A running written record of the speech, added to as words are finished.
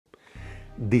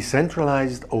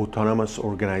Decentralized Autonomous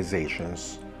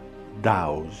Organizations,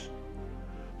 DAOs,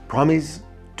 promise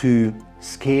to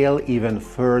scale even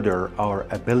further our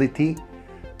ability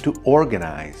to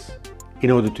organize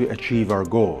in order to achieve our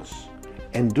goals,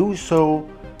 and do so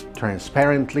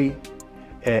transparently,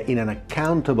 in an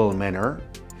accountable manner,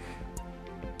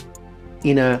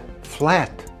 in a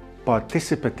flat,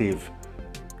 participative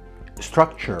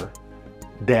structure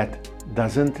that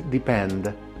doesn't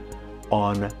depend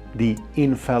on the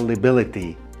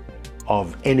infallibility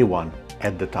of anyone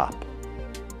at the top.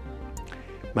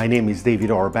 My name is David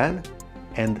Orban,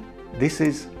 and this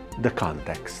is The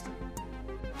Context.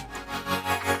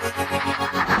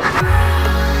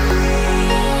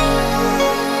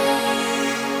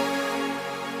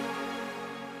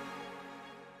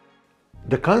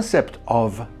 The concept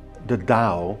of the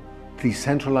DAO,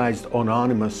 Decentralized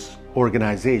Autonomous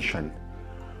Organization,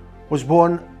 was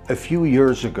born a few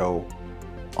years ago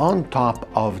on top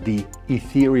of the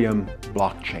Ethereum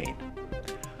blockchain,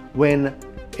 when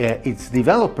its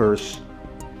developers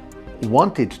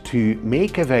wanted to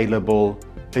make available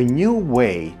a new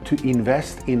way to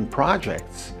invest in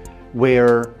projects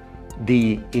where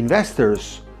the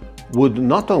investors would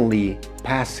not only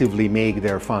passively make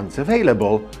their funds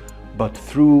available, but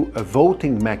through a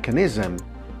voting mechanism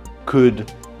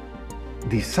could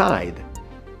decide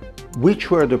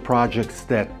which were the projects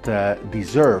that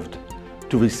deserved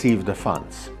to receive the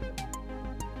funds.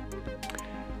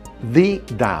 The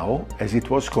DAO, as it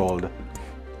was called,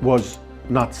 was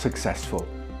not successful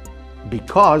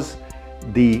because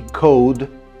the code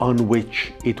on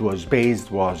which it was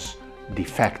based was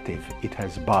defective. It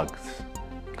has bugs.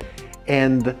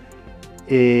 And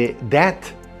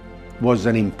that was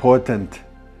an important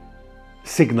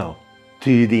signal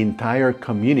to the entire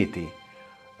community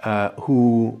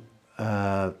who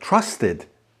trusted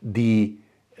the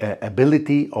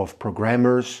ability of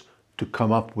programmers to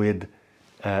come up with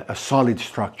a solid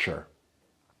structure.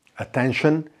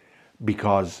 Attention,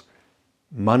 because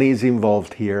money is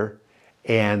involved here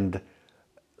and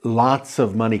lots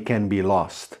of money can be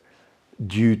lost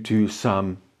due to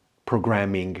some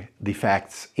programming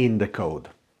defects in the code.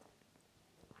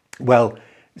 Well,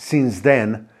 since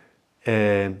then,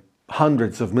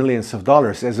 hundreds of millions of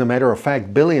dollars, as a matter of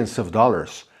fact, billions of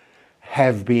dollars,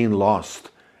 have been lost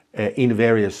in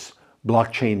various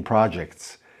blockchain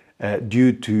projects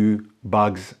due to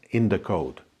bugs in the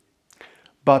code.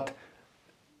 But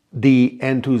the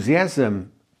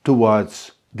enthusiasm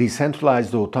towards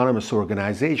decentralized autonomous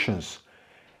organizations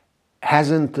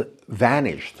hasn't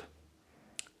vanished.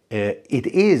 It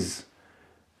is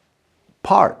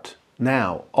part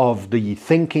now of the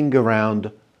thinking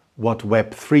around what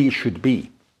Web3 should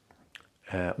be.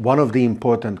 One of the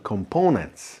important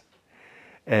components,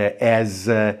 as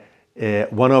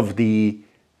one of the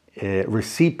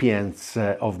recipients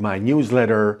of my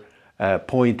newsletter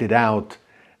pointed out,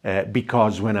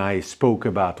 because when I spoke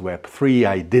about Web3,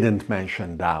 I didn't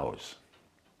mention DAOs.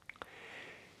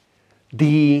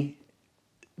 The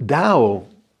DAO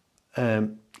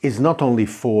is not only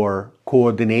for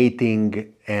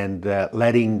coordinating and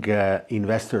letting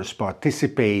investors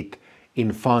participate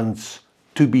in funds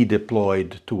to be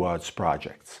deployed towards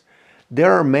projects.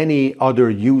 There are many other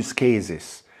use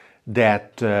cases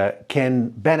that can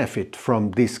benefit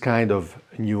from this kind of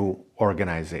new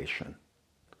organization.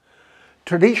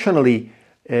 Traditionally,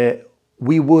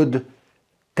 we would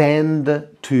tend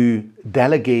to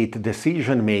delegate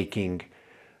decision-making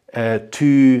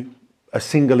to a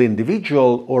single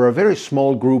individual or a very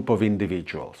small group of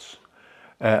individuals,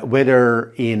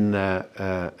 whether in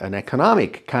an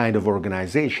economic kind of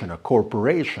organization, a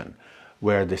corporation,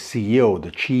 where the CEO,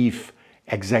 the chief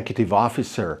executive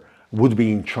officer, would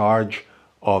be in charge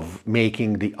of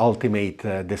making the ultimate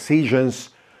decisions,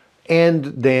 and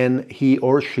then he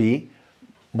or she,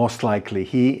 most likely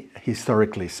he,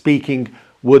 historically speaking,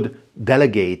 would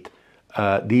delegate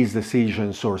these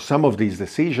decisions or some of these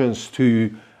decisions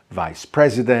to vice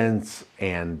presidents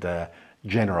and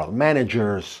general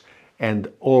managers and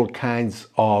all kinds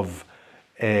of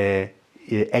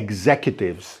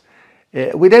executives,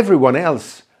 with everyone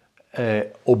else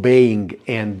obeying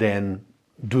and then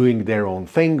doing their own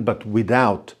thing, but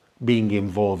without being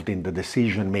involved in the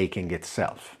decision-making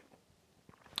itself.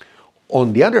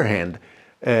 On the other hand,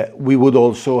 we would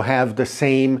also have the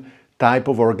same type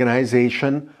of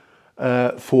organization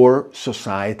for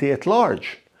society at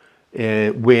large,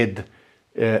 with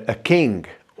a king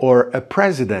or a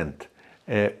president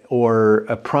or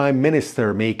a prime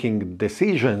minister making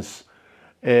decisions,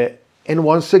 and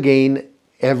once again,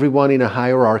 everyone in a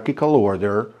hierarchical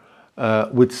order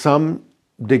with some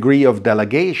degree of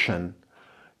delegation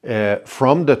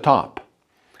from the top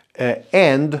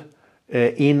and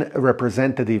in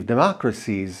representative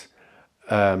democracies,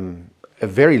 a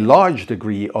very large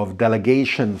degree of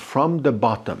delegation from the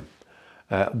bottom,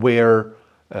 where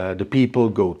the people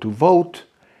go to vote,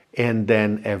 and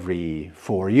then every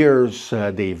 4 years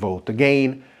they vote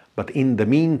again. But in the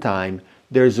meantime,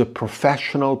 there's a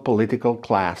professional political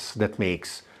class that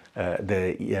makes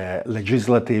the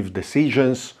legislative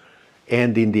decisions,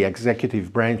 and in the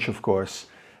executive branch, of course,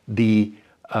 the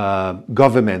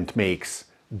government makes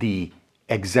the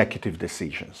executive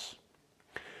decisions.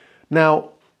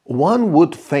 Now, one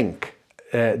would think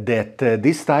that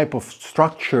this type of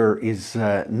structure is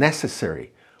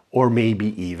necessary, or maybe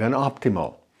even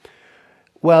optimal.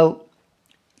 Well,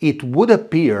 it would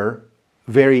appear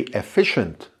very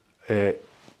efficient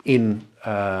in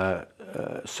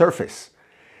surface,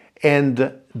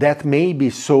 and that may be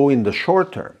so in the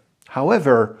short term.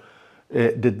 However,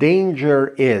 the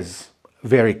danger is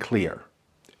very clear.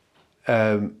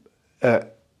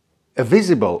 A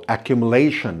visible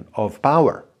accumulation of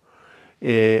power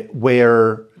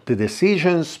where the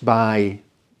decisions by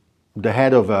the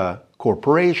head of a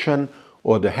corporation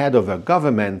or the head of a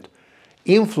government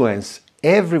influence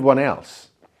everyone else,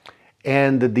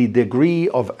 and the degree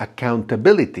of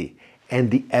accountability and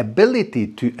the ability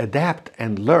to adapt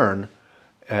and learn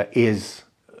is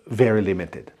very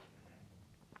limited.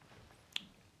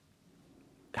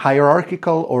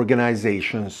 Hierarchical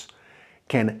organizations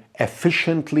can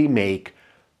efficiently make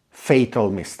fatal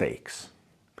mistakes.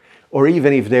 Or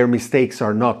even if their mistakes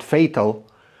are not fatal,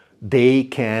 they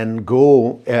can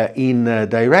go in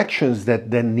directions that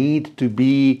then need to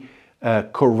be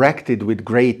corrected with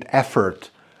great effort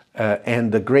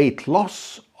and the great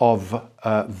loss of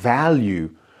value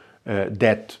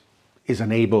that is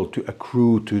unable to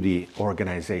accrue to the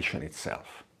organization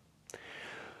itself.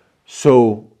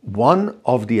 So one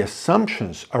of the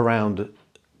assumptions around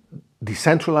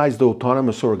decentralized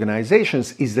autonomous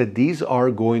organizations is that these are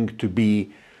going to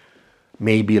be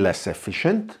maybe less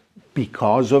efficient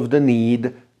because of the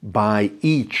need by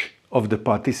each of the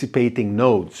participating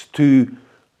nodes to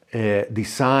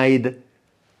decide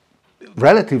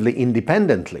relatively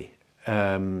independently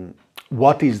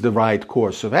what is the right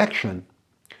course of action,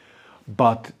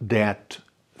 but that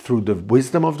through the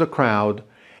wisdom of the crowd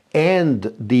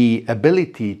and the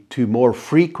ability to more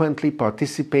frequently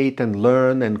participate and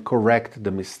learn and correct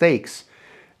the mistakes,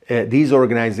 these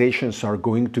organizations are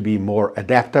going to be more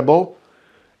adaptable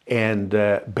and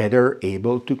better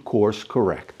able to course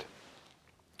correct.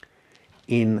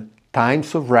 In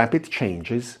times of rapid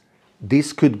changes,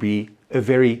 this could be a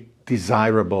very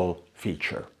desirable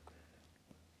feature.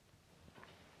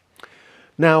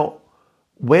 Now,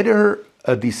 whether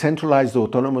a decentralized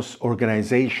autonomous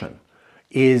organization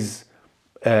is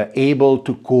able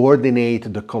to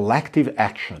coordinate the collective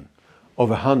action of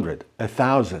 100,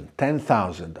 1,000,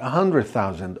 10,000,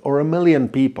 100,000, or 1,000,000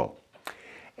 people.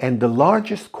 And the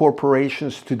largest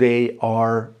corporations today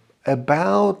are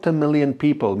about 1,000,000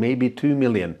 people, maybe 2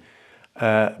 million,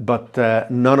 but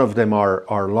none of them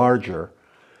are larger.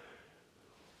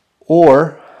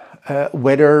 Or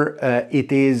whether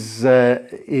it is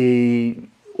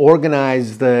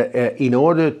organized in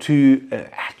order to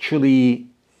actually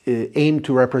aim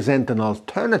to represent an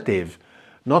alternative,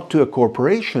 not to a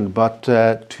corporation, but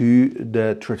to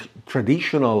the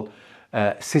traditional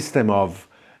system of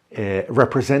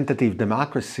representative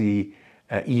democracy,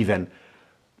 even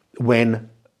when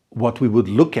what we would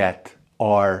look at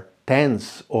are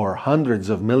tens or hundreds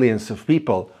of millions of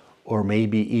people, or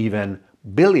maybe even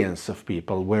billions of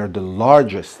people, where the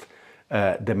largest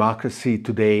democracy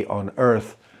today on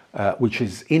earth, which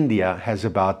is India, has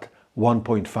about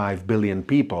 1.5 billion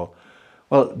people.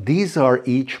 Well, these are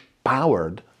each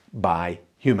powered by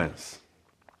humans.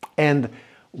 And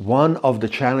one of the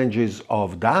challenges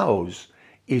of DAOs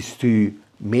is to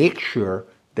make sure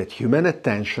that human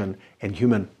attention and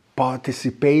human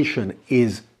participation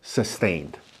is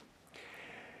sustained.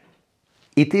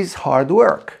 It is hard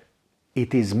work.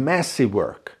 It is massive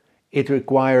work. It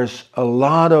requires a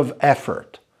lot of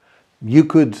effort. You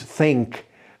could think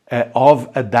of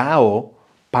a DAO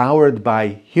powered by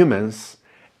humans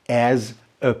as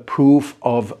a proof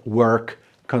of work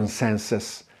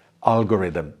consensus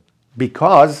algorithm,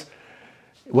 because,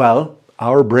 well,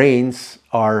 our brains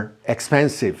are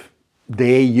expensive.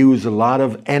 They use a lot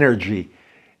of energy,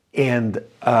 and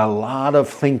a lot of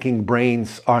thinking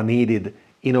brains are needed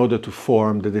in order to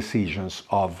form the decisions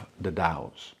of the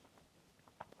DAOs.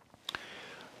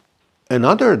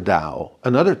 Another DAO,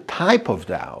 another type of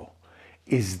DAO,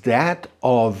 is that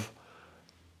of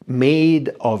made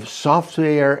of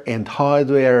software and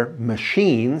hardware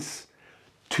machines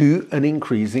to an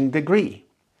increasing degree.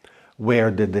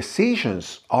 where the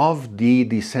decisions of the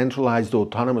decentralized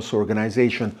autonomous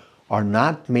organization are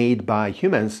not made by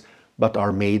humans, but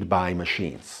are made by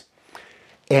machines.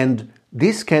 And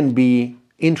this can be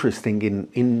interesting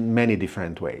in many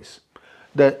different ways.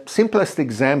 The simplest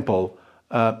example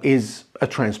is a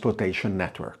transportation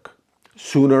network.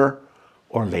 Sooner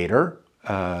or later,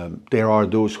 there are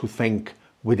those who think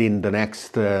within the next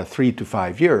 3 to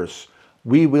 5 years,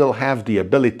 we will have the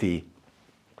ability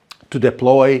to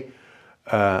deploy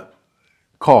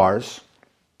cars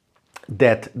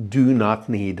that do not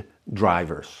need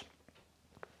drivers.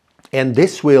 And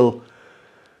this will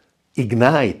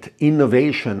ignite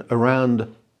innovation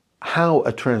around how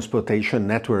a transportation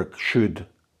network should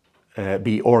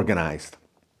be organized.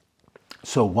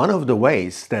 So one of the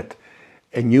ways that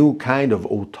a new kind of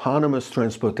autonomous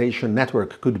transportation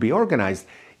network could be organized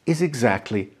is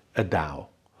exactly a DAO,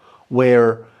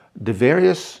 where the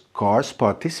various cars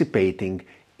participating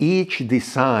each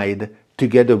decide,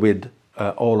 together with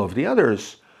all of the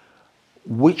others,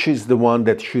 which is the one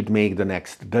that should make the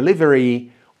next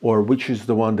delivery, or which is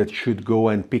the one that should go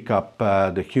and pick up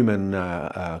the human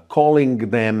calling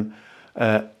them,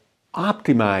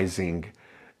 optimizing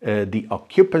the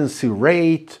occupancy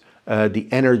rate, the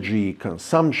energy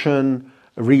consumption,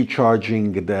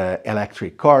 recharging the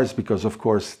electric cars, because of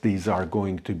course these are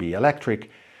going to be electric,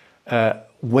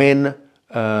 when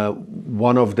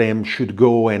one of them should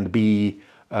go and be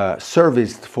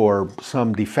serviced for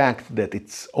some defect that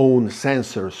its own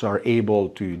sensors are able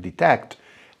to detect,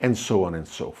 and so on and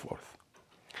so forth.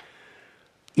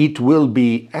 It will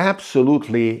be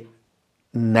absolutely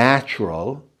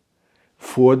natural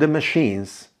for the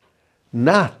machines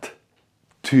not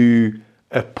to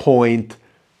appoint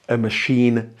a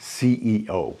machine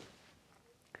CEO.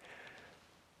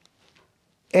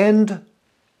 And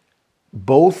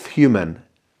both human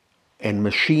and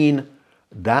machine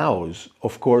DAOs,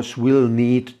 of course, will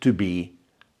need to be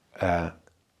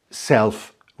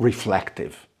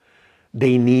self-reflective.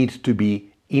 They need to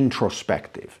be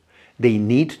introspective. They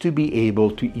need to be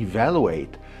able to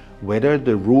evaluate whether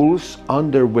the rules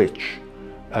under which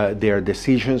their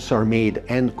decisions are made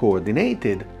and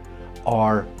coordinated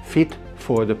are fit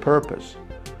for the purpose.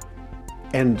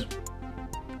 And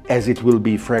as it will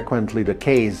be frequently the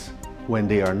case when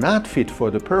they are not fit for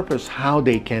the purpose, how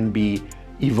they can be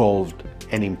evolved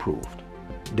and improved.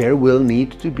 There will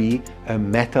need to be a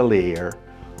meta layer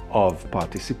of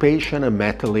participation, a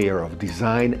meta layer of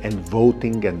design and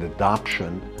voting and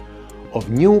adoption of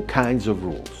new kinds of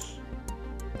rules.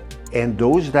 And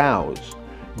those DAOs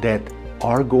that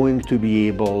are going to be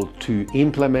able to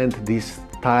implement this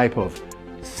type of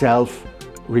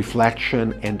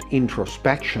self-reflection and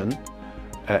introspection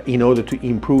in order to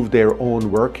improve their own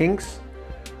workings,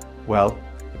 well,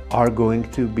 are going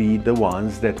to be the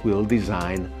ones that will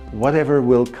design whatever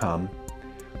will come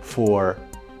for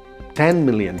 10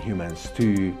 million humans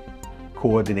to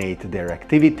coordinate their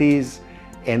activities,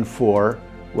 and for,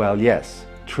 well, yes,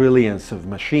 trillions of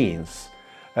machines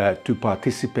to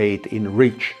participate in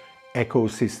rich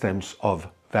ecosystems of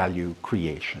value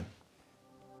creation.